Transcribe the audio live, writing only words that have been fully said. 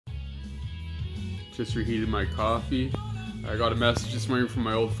Just reheated my coffee. I got a message this morning from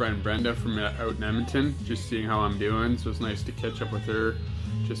my old friend Brenda from out in Edmonton, just seeing how I'm doing. So it's nice to catch up with her.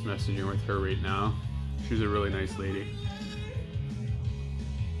 Just messaging with her right now. She's a really nice lady.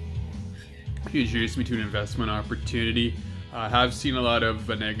 She introduced me to an investment opportunity. I have seen a lot of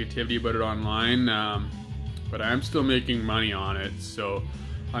negativity about it online, but I am still making money on it. So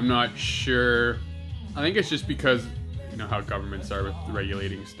I'm not sure. I think it's just because you know how governments are with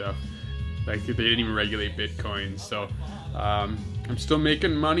regulating stuff. Like they didn't even regulate Bitcoin, so I'm still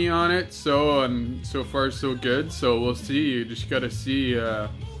making money on it. So so far so good. So we'll see. You just gotta see.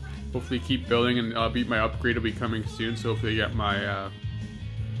 Hopefully keep building, and my upgrade will be coming soon. So hopefully get my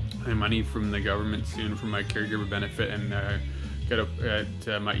money from the government soon for my caregiver benefit, and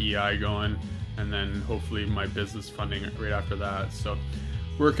get my EI going, and then hopefully my business funding right after that. So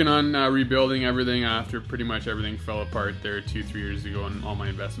working on rebuilding everything after pretty much everything fell apart there 2-3 years ago, and all my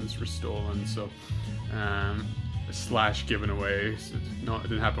investments were stolen. So slash given away. So no, it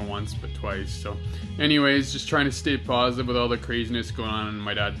didn't happen once but twice. So anyways, just trying to stay positive with all the craziness going on. And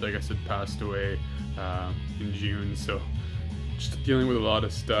my dad, like I said, passed away in June, so just dealing with a lot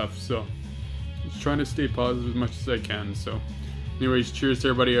of stuff. So just trying to stay positive as much as I can. So anyways, cheers to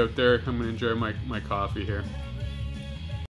everybody out there. I'm gonna enjoy my coffee here.